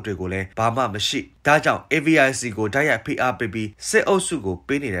ကဝတ်တွေကိုလည်းဘာမှမရှိ။ဒါကြောင့် AVIC ကိုတိုက်ရိုက်ဖိအားပေးပြီးစစ်အုပ်စု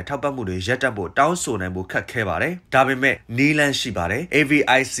ကိုပေးနေတဲ့ထောက်ပံ့မှုတွေရပ်တန့်ဖို့တောင်းဆိုနိုင်ဖို့ခက်ခဲပါတယ်။ဒါပေမဲ့နီးလန်းရှိပါတယ်။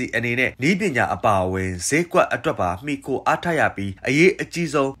 AVIC အနေနဲ့နည်းပညာအပါအဝင်ဈေးကွက်အတွက်ပါမိခိုအားထားရပြီးအရေး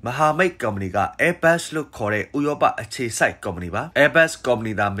အကြီးဆုံးမဟာမိတ်ကုမ္ပဏီက Airbus လို့ခေါ်တဲ့ဥရောပအခြေစိုက်ကုမ္ပဏီပါ။ Airbus ကုမ္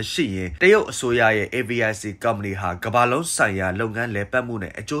ပဏီသာမရှိရင်တရုတ်အစိုးရရဲ့ AVIC ကုမ္ပဏီဟာကမ္ဘာလုံးဆိုင်ရာလုပ်ငန်းလည်ပတ်မှု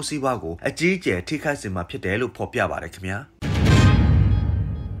နဲ့အကျိုးစီးပွားကိုအကြီးအကျယ်ထိခိုက်စေမှာဖြစ်တယ်လို့ဖော်ပြပါတယ်ခင်ဗျာ။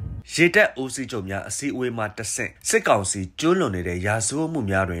ရေတပ်ဦးစီးချုပ်များအစည်းအဝေးမှာတဆင့်စစ်ကောင်စီကျူးလွန်နေတဲ့ရာဇဝတ်မှု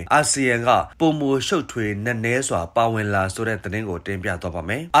များတွင်အာဆီယံကပုံမရှုပ်ထွေးနက်နဲစွာပါဝင်လာဆိုတဲ့သတင်းကိုတင်ပြသွားပါ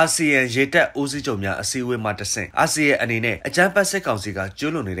မယ်။အာဆီယံရေတပ်ဦးစီးချုပ်များအစည်းအဝေးမှာတဆင့်အာဆီယံအနေနဲ့အကြမ်းဖက်စစ်ကောင်စီက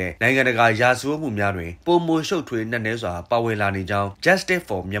ကျူးလွန်နေတဲ့နိုင်ငံတကာရာဇဝတ်မှုများတွင်ပုံမရှုပ်ထွေးနက်နဲစွာပါဝင်လာနေကြောင်း Justice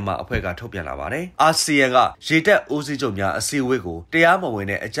for Myanmar အဖွဲ့ကထုတ်ပြန်လာပါတယ်။အာဆီယံကရေတပ်ဦးစီးချုပ်များအစည်းအဝေးကိုတရားမဝင်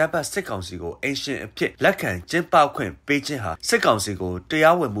တဲ့အကြမ်းဖက်စစ်ကောင်စီကိုအင်ရှင်အဖြစ်လက်ခံကျင်းပခွင့်ပေးခြင်းဟာစစ်ကောင်စီကို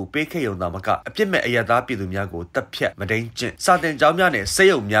တရားဝင်မှုပေးခဲ့ရုံသာမကအပြစ်မဲ့အရသားပြည်သူများကိုတပ်ဖြတ်မဒိန်ကျင့်စာတင်ကြောင်းများနဲ့စစ်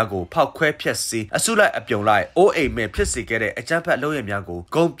ရုံများကိုဖောက်ခွဲဖျက်ဆီးအစုလိုက်အပြုံလိုက်အိုးအိမ်မဲ့ဖြစ်စေခဲ့တဲ့အကြမ်းဖက်လုပ်ရများ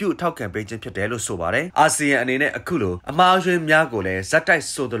ကိုဂုဏ်ပြုထောက်ခံပေးခြင်းဖြစ်တယ်လို့ဆိုပါတယ်။အာဆီယံအနေနဲ့အခုလိုအမှားယွင်းများကိုလည်းဇက်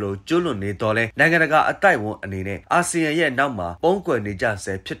တိုက်ဆိုသလိုကျူးလွန်နေတော်လဲနိုင်ငံတကာအတိုက်အဝန်အနေနဲ့အာဆီယံရဲ့နောက်မှာပုံကွယ်နေကြ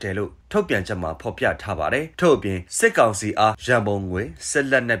ဆဲဖြစ်တယ်လို့ထုတ်ပြန်ချက်မှာဖော်ပြထားပါတယ်။ထို့အပြင်စစ်ကောင်စီအားရန်ပုံငွေစစ်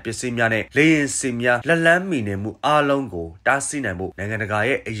လက်နက်ပစ္စည်းများနဲ့လေယာဉ်စီများလက်လန်းမီနေမှုအားလုံးကိုတားဆီးနိုင်ဖို့နိုင်ငံ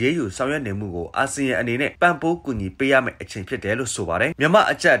တကာရဲ့အရေးယူဆောင်ရွက်နေမှုကိုအာဆီယံအနေနဲ့ပံ့ပိုးကူညီပေးရမယ့်အချိန်ဖြစ်တယ်လို့ဆိုပါတယ်။မြန်မာ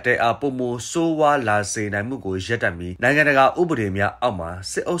အကြက်တဲအားပုံမဆိုးဝါးလာစေနိုင်မှုကိုရပ်တန့်ပြီးနိုင်ငံတကာဥပဒေများအောက်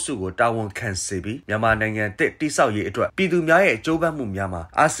မှာစစ်အုပ်စုကိုတာဝန်ခံစေပြီးမြန်မာနိုင်ငံတိဆောက်ရေးအတွက်ပြည်သူများရဲ့ကြိုးပမ်းမှုများမှာ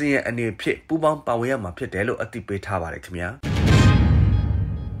အာဆီယံအနေဖြင့်ပူးပေါင်းပါဝင်ရမှာဖြစ်တယ်လို့အသိပေးထားပါတယ်ခင်ဗျာ။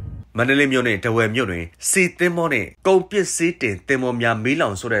မန္တလေးမြို့နဲ့တဝယ်မြို့တွင်စီသင်းမောနဲ့ကုန်ပစ္စည်းတင်သင်းမောများမီး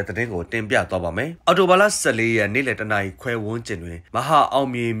လောင်ဆိုတဲ့သတင်းကိုတင်ပြသွားပါမယ်။အော်တိုဘာလ14ရက်နေ့လယ်တနာရီခွဲဝန်းကျင်တွင်မဟာ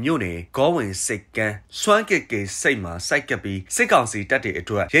အောင်မြေမြို့နယ်ဂေါဝင်စိတ်ကန်းစွမ်းကကေစိတ်မှာစိုက်ကပ်ပြီးစစ်ကောင်စီတပ်တွေအ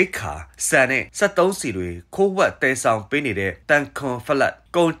တွက်ရိတ်ခါစံနဲ့73စီတွေခိုးဝက်တဲဆောင်ပေးနေတဲ့တန်ခွန်ဖလက်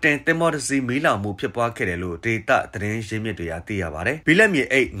ကုန်တင်သင်္ဘောတစ်စီးမီးလောင်မှုဖြစ်ပွားခဲ့တယ်လို့ဒေတာသတင်းရင်းမြစ်တွေကသိရပါတယ်။ဘီလက်မြေ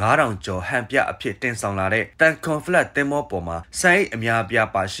အိတ်9000ကျော်ဟန်ပြအဖြစ်တင်ဆောင်လာတဲ့တန်ခွန်ဖလက်သင်္ဘောပေါ်မှာဆိုင်းအများ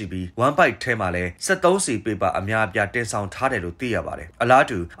အပြားပါရှိပြီးဝမ်ပိုက်ထဲမှာလည်း73စီပေပါအများအပြားတင်ဆောင်ထားတယ်လို့သိရပါတယ်။အလား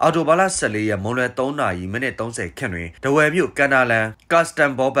တူအော်တိုဘာလ14ရက်မွန်လွယ်3နာရီမိနစ်30ခန့်တွင်တဝယ်မြို့ကန်နာလန်ကာစ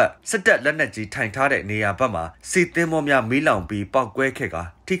တန်ဘောဘတ်စစ်တပ်လက်နက်ကြီးထိုင်ထားတဲ့နေရာဘက်မှာစီသင်္ဘောများမီးလောင်ပြီးပောက်ကွဲခဲ့က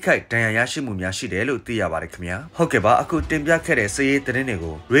ထိခိုက်ဒဏ်ရာရရှိမှုများရှိတယ်လို့သိရပါတယ်ခင်ဗျာဟုတ်ကဲ့ပါအခုတင်ပြခဲ့တဲ့စရေးသတင်းတွေ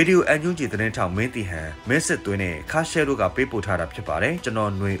ကို Radio NUG သတင်းထောက်မင်းတီဟန်မင်းစစ်သွင်းနဲ့ခါရှဲတို့ကပေးပို့ထားတာဖြစ်ပါတယ်ကျွန်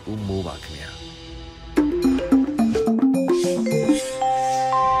တော်ຫນွေဦးမိုးပါခင်ဗျာ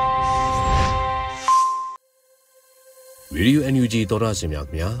ရေဒီယို NUG တော်ရရှင်များ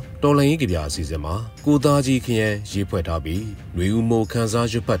ခင်ဗျာတော်လိုင်းရေးကြပြအစီအစဉ်မှာကိုသားကြီးခရမ်းရေးဖွဲ့ထားပြီးຫນွေဦးမိုးခန်းစား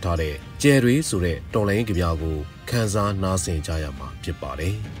ရွတ်ဖတ်ထားတဲ့ကျယ်တွေဆိုတဲ့တော်လိုင်းရေးကြပြကိုခန်းစားနားဆင်ကြရမှာဖြစ်ပါတ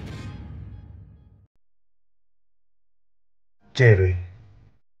ယ်ကျယ်တွေ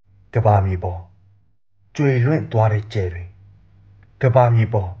ကဘာမီပေါ်ကျွေလွင့်သွားတဲ့ကျယ်တွေကဘာမီ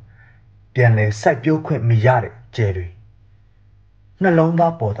ပေါ်ပြန်လဲစိုက်ပျိုးခွင့်မရတဲ့ကျယ်တွေနှလုံး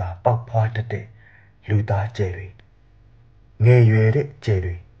သားပေါ်သာပေါက်ဖွားတတ်တဲ့လူသားကျယ်တွေငယ်ရွယ်တဲ့ကျယ်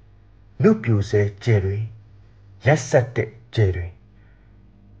တွေလူပြူစဲကျယ်တွေရက်ဆက်တဲ့ကျယ်တွေ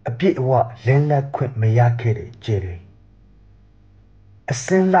အပြည့်အဝလင်းလက်ခွင့်မရခဲ့တဲ့ကျယ်တွေအစ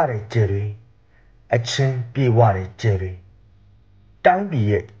င်းလာတဲ့ကျယ်တွေအချင်းပြေဝတဲ့ကျယ်တွေတိုင်းပြည်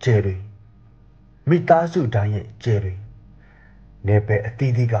ရဲ့ကျယ်တွေမိသားစုတိုင်းရဲ့ကျယ်တွေနေပယ်အ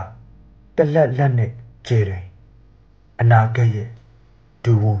သီးသီးကတလက်လက်နဲ့ကျယ်တွေအနာဂတ်ရဲ့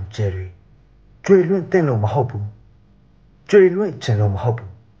ဒူဝုံကျယ်တွေကျွေလွင့်တဲ့လို့မဟုတ်ဘူးကျွေလွင့်ချင်လို့မဟုတ်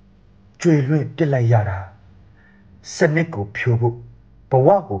ဘူးကျွေလွင့်ပြစ်လိုက်ရတာစနစ်ကိုဖြိုဖို့ဘဝ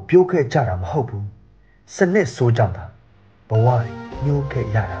ကိုပြိုးခဲ့ကြတာမဟုတ်ဘူးစနစ်ဆိုးကြောင့်သာဘဝတွေညှိုးခဲ့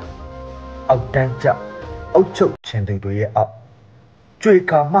ရတာအောက်တန်းကျအုတ်ချုပ်ခြင်းတွေရဲ့အောက်ကျွေ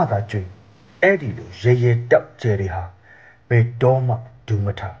ကာမှသာကျွေအဲ့ဒီလိုရေရေတောက်ကျယ်တွေဟာဘယ်တော့မှဒူးမ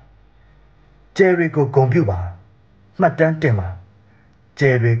ထကျယ်တွေကိုဂုံပြုပါမှတ်တမ်းတင်ပါကျ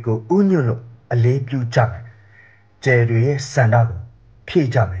ယ်တွေကိုဥညွတ်လို့အလေးပြုကြမယ်ကျယ်တွေရဲ့စန္ဒကိုဖြည့်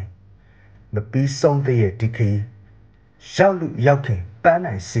ကြမယ်မပြီးဆုံးသေးရဲ့ဒီခီရောက်လူရောက်ခင်ပန်း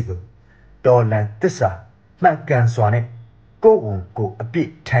နိုင်စီကိုတော်လန်သစ္စာမှန်ကန်စွာနဲ့ကိုယ်ဝန်ကိုအပြစ်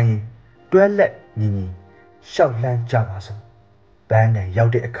ထမ်းရင်တွဲလက်ညီညီရှောက်လန်းကြပါစို့ပန်းနိုင်ရော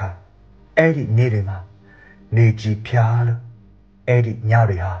က်တဲ့အခါအဲ့ဒီနေ့တွေမှာနေကြီးဖျားလို့အဲ့ဒီည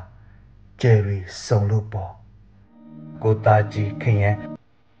တွေဟာကျယ်တွေစုံလို့ပေါ့ကိုသားကြီးခင်ရဲ့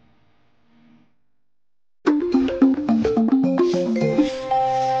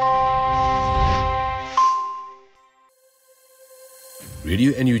ရေဒီ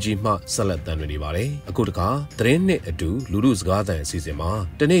ယို NUG မှဆက်လက်တင်နေပါတယ်အခုတခါသတင်းနဲ့အတူလူလူစကားသံအစီအစဉ်မှာ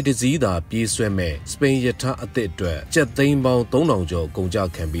တနေ့တစည်းသာပြေးဆွဲမဲ့စပိန်ရထားအသစ်အတွက်ကျပ်သိန်းပေါင်း3000ကျော်ကုန်ကျ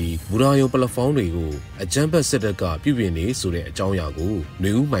ခံပြီးဘူရာယုံပလက်ဖောင်းတွေကိုအကြမ်းဖက်စစ်တပ်ကပြုပြင်နေဆိုတဲ့အကြောင်းအရာကိုຫ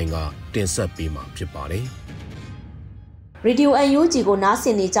ນွေဦးမိုင်ကတင်ဆက်ပေးမှာဖြစ်ပါတယ်ရေဒီယို NUG ကိုနားဆ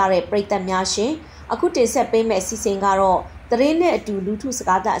င်နေကြတဲ့ပရိသတ်များရှင်အခုတင်ဆက်ပေးမယ့်အစီအစဉ်ကတော့သတင်းနဲ့အတူလူထုစ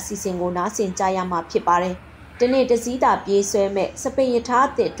ကားသံအစီအစဉ်ကိုနားဆင်ကြရမှာဖြစ်ပါတယ်တနေ့တစည်းသာပြေးဆွဲမဲ့စပိန်ရထား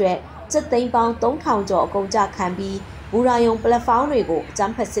အသစ်အတွက်ကျပ်သိန်းပေါင်း3000ကျော်အကုန်ကျခံပြီးဘူရာယုံပလက်ဖောင်းတွေကိုအကြ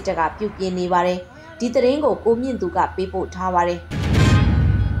မ်းဖက်စစ်တပ်ကပြုပြင်နေပါတယ်ဒီသတင်းကိုကိုမြင့်သူကပေးပို့ထားပါတယ်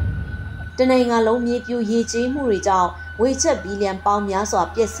တနိုင်ငံလုံးမြေပြိုရေကြီးမှုတွေကြောင့်ဝေချက်ဘီလီယံပေါင်းများစွာ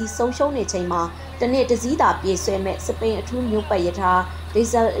ပျက်စီးဆုံးရှုံးနေချိန်မှာတနေ့တစည်းသာပြေးဆွဲမဲ့စပိန်အထူးမျိုးပတ်ရထား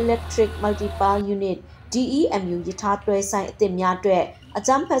Diesel Electric Multiple Unit DEMU ရထားတွဲဆိုင်အသစ်များအတွက်အ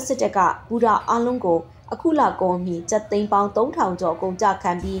ကြမ်းဖက်စစ်တပ်ကဘူရာအလုံးကိုအခုလကုန်မီကျပ်သိန်းပေါင်း3000ကျော်ကုန်ကျ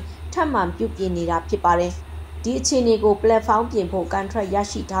ခံပြီးထပ်မံပြုပြင်နေတာဖြစ်ပါတယ်။ဒီအခြေအနေကိုပလက်ဖောင်းပြင်ဖို့ကန်ထရက်ရ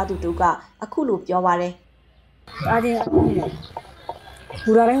ရှိထားသူတို့ကအခုလိုပြောပါတယ်။အားချင်းအခုနေ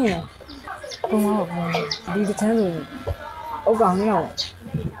ဘူရာတိုင်းနေဘုံတော့ဒီတချမ်းဆိုအုတ်ကောင်လေးတော့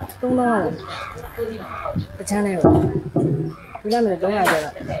3000တချမ်းလေးတော့ဒီလမ်းမှာ300ကျော်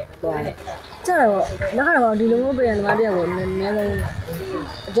တော့ကျတော့လက်ကတော့ဒီလိုမျိုးပြန်ဒီမှာတယောက်ကိုနည်းနည်းလုံး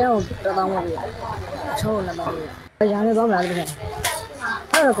အကျန်းကို1000ဝတ်ပြီးချောနှစ်ပေါင်းပြီးရာနဲ့သွားမလားဒီကအဲ့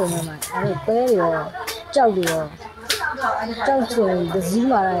တော့ကုန်မှာအဲ့တော့ပဲတွေရောကြောက်တွေရောကြောက်ဆိုရင်ဒဇီး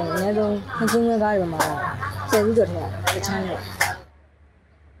မာတိုင်းအနည်းဆုံးနှစ်ချင်းကားတွေမှာ10ပြီးတော့တချမ်းရော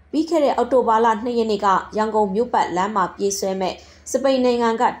ပြီးခဲ့တဲ့အောက်တိုဘာလ2ရက်နေ့ကရန်ကုန်မြို့ပတ်လမ်းမှာပြေးဆွဲမဲ့စပိန်နိုင်ငံ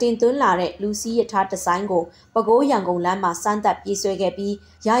ကတင်သွင်းလာတဲ့လူစီးရထားဒီဇိုင်းကိုပဲခူးရန်ကုန်လမ်းမှာစမ်းသပ်ပြေးဆွဲခဲ့ပြီး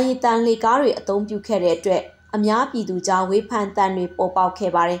ယာယီတန်လေကားတွေအသုံးပြုခဲ့တဲ့အတွက်အများပြည်သူကြားဝေဖန်တန်တွေပေါ်ပေါက်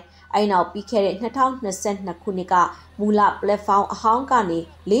ခဲ့ပါတယ်။အဲဒီနောက်ပြီးခဲ့တဲ့2022ခုနှစ်ကမူလပလက်ဖောင်းအဟောင်းကနေ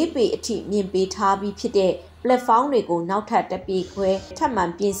4ပေအထိမြင့်ပေးထားပြီးဖြစ်တဲ့ပလက်ဖောင်းတွေကိုနောက်ထပ်တစ်ပေခွဲထပ်မံ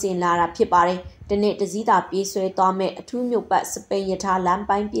ပြင်ဆင်လာတာဖြစ်ပါတယ်။ဒီနေ့တစည်းသာပြေးဆွဲသွားမဲ့အထူးမြို့ပတ်စပိန်ရထားလမ်း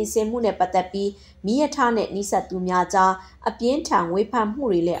ပိုင်းပြင်ဆင်မှုနဲ့ပတ်သက်ပြီးမိရထားနဲ့နှိစက်သူများကြားအပြင်းထန်ဝေဖန်မှု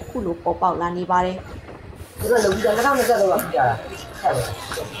တွေလည်းအခုလိုပေါ်ပေါက်လာနေပါတယ်။ဒီကလုံကြီးက2020တော့ပြရတာ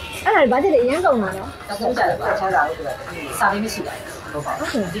။အဲ့ဒါဘာဖြစ်လဲအရင်ကုန်မှာနော်။တောင်းကြတယ်ချမ်းသာလို့ဆိုတာစာလေးမရှိပါဘူး။ဟုတ်ပါ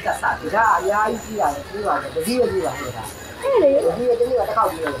ဘူး။ဒီကစားဒီကအများကြီးကြီးရတယ်ပြီးပါတယ်တတိယကြီးပါဆိုတာ။အဲ့လေဒီကတနေ့ကတစ်ခေါက်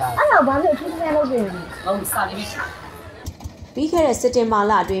ပြီးရတာ။အဲ့တော့ဘာလို့အထူးဆန်းလုပ်နေလဲ။ဟုတ်စာလေးမရှိ။ ပြီးခဲ့တဲ့စက်တင်ဘာ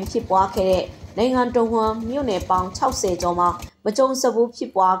လအတွင်းဖြစ်ပွားခဲ့တဲ့နိုင်ငံတော်ဝန်မြို့နယ်ပေါင်း60ကျော်မှာမကြုံစဘူးဖြ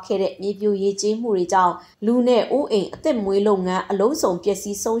စ်ပွားခဲ့တဲ့မြေပြိုရေကြီးမှုတွေကြောင့်လူနဲ့အိုးအိမ်အသက်မွေးလုပ်ငန်းအလုံးစုံပျက်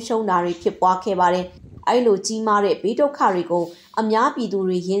စီးဆုံးရှုံးတာတွေဖြစ်ပွားခဲ့ပါတယ်။အဲ့လိုကြီးမားတဲ့ဘေးဒုက္ခတွေကိုအများပြည်သူ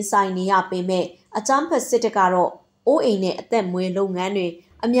တွေရင်ဆိုင်နေရပေမဲ့အကြမ်းဖက်စစ်တပ်ကတော့အိုးအိမ်နဲ့အသက်မွေးလုပ်ငန်းတွေ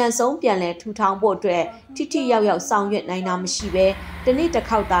အမြန်ဆုံးပြန်လည်ထူထောင်ဖို့အတွက်ထိထိရောက်ရောက်ဆောင်ရွက်နိုင်တာမရှိဘဲတနေ့တစ်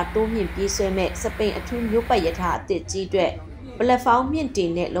ခေါက်သာတိုးမြင့်ပြေးဆွဲမဲ့စပိန်အထူးမျိုးပတ်ရထားအသစ်ကြီးအတွက်ပလက်ဖောင်းမြင့်တ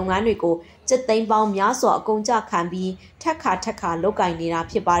င်တဲ့လုပ်ငန်းတွေကိုစက်သိန်းပေါင်းများစွာအကုန်ကြခံပြီးထက်ခါလုပ်ကင်နေတာ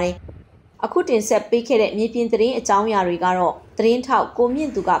ဖြစ်ပါတယ်။အခုတင်ဆက်ပေးခဲ့တဲ့မြေပြင်သတင်းအကြောင်းအရာတွေကတော့သတင်းထောက်ကိုမြ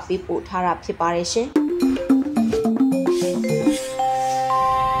င့်သူကပေးပို့ထားတာဖြစ်ပါတယ်ရှင်။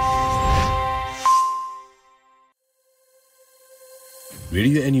ရေ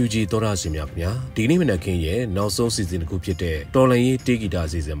ဒီယို NUG သောရရှင်များခင်ဗျာဒီနေ့မနက်ခင်းရဲ့နောက်ဆုံးစီစဉ်တစ်ခုဖြစ်တဲ့တော်လန်ရေးတေးဂီတာ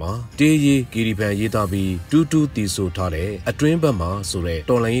စီစဉ်မှာတေးရေးဂီရီပန်ရေးသားပြီးတူးတီဆိုထားတဲ့အတွင်းဘက်မှာဆိုတဲ့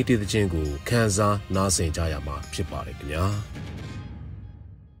တော်လန်ရေးတေးသချင်းကိုခန်းစားနားဆင်ကြရမှာဖြစ်ပါတယ်ခင်ဗျာ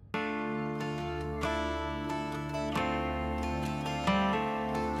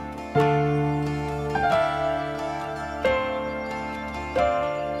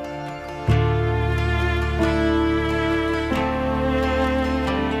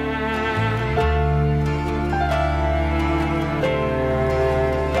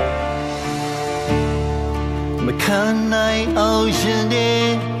看来傲人的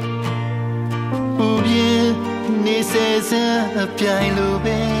不变，你身上变路呗，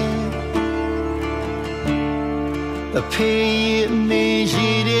陪没一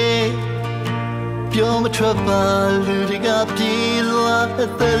的，表么出发路这个比路的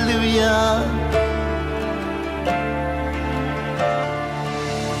路呀，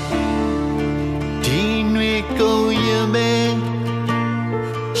地内狗也没，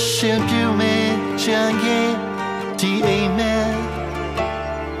先表没讲给。Amen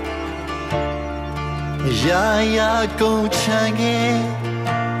呀共唱嘅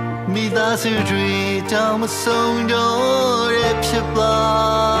မိသားစုတွေတောင်မဆုံးတော့တဲ့ဖြစ်ပါ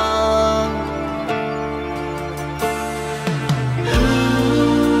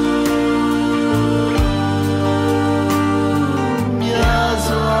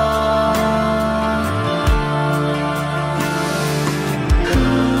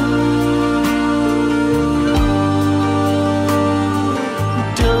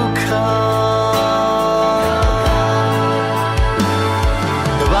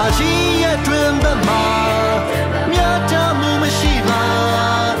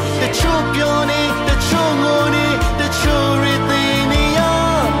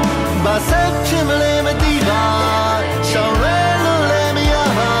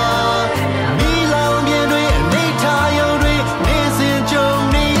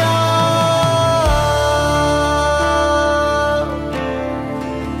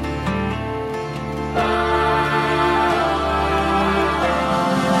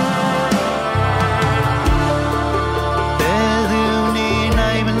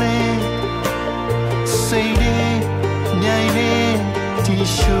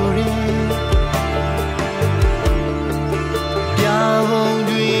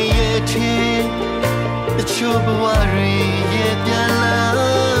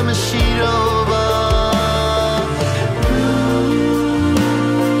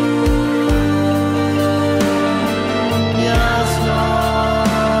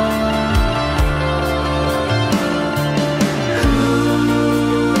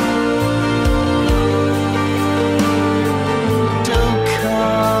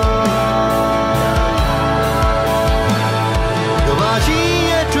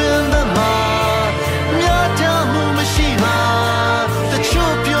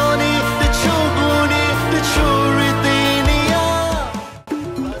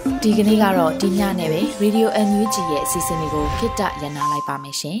ဒီကနေ့ကတော့ဒီညနဲ့ပဲ Radio NUG ရဲ့အစီအစဉ်လေးကိုခਿੱတရနာလိုက်ပါမ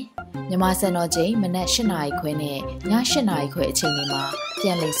ယ်ရှင်။မြန်မာစံတော်ချိန်မနက်၈:ခွဲနဲ့ည8:ခွဲအချိန်တွေမှာပြ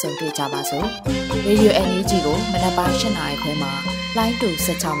န်လည်ဆုံတွေ့ကြပါစို့။ Radio NUG ကိုမနက်ပိုင်း8:ခွဲမှာလိုင်းတူ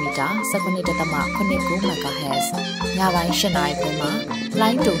16မီတာ 19.89 MHz ညပိုင်း8:ခွဲမှာလို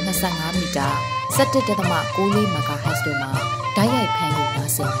င်းတူ25မီတာ 17.94 MHz တို့မှာဓာတ်ရိုက်ဖမ်းလို့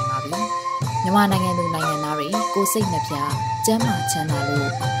နားဆင်နိုင်ပါပြီ။မြန်မာနိုင်ငံသူနိုင်ငံသားတွေကိုစိတ်နှပြကျန်းမာချမ်းသာလို့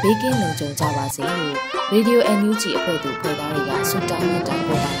ဘေးကင်းလုံခြုံကြပါစေလို့ Radio NUG အဖွဲ့သူဖွဲ့သားတွေကဆုတောင်းမြတ်တာ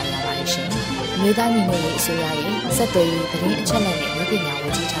ပို့တာလိုက်ရပါတယ်ရှင်။အမျိုးသားညီညွတ်ရေးအစိုးရရဲ့စက်သွေးရေးသတင်းအချက်အလက်နဲ့လူပညာဝ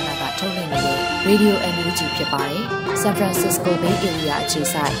န်ကြီးဌာနကထုတ်လွှင့်နေတဲ့ Radio NUG ဖြစ်ပါတယ်။ San Francisco Bay Area အခြေ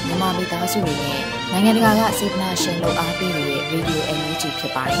စိုက်မြန်မာမိသားစုတွေနဲ့နိုင်ငံတကာကစေတနာရှင်လို့အားပေးနေတဲ့ Radio NUG ဖြ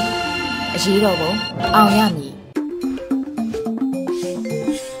စ်ပါတယ်။အရေးတော်ပုံအောင်ရမည်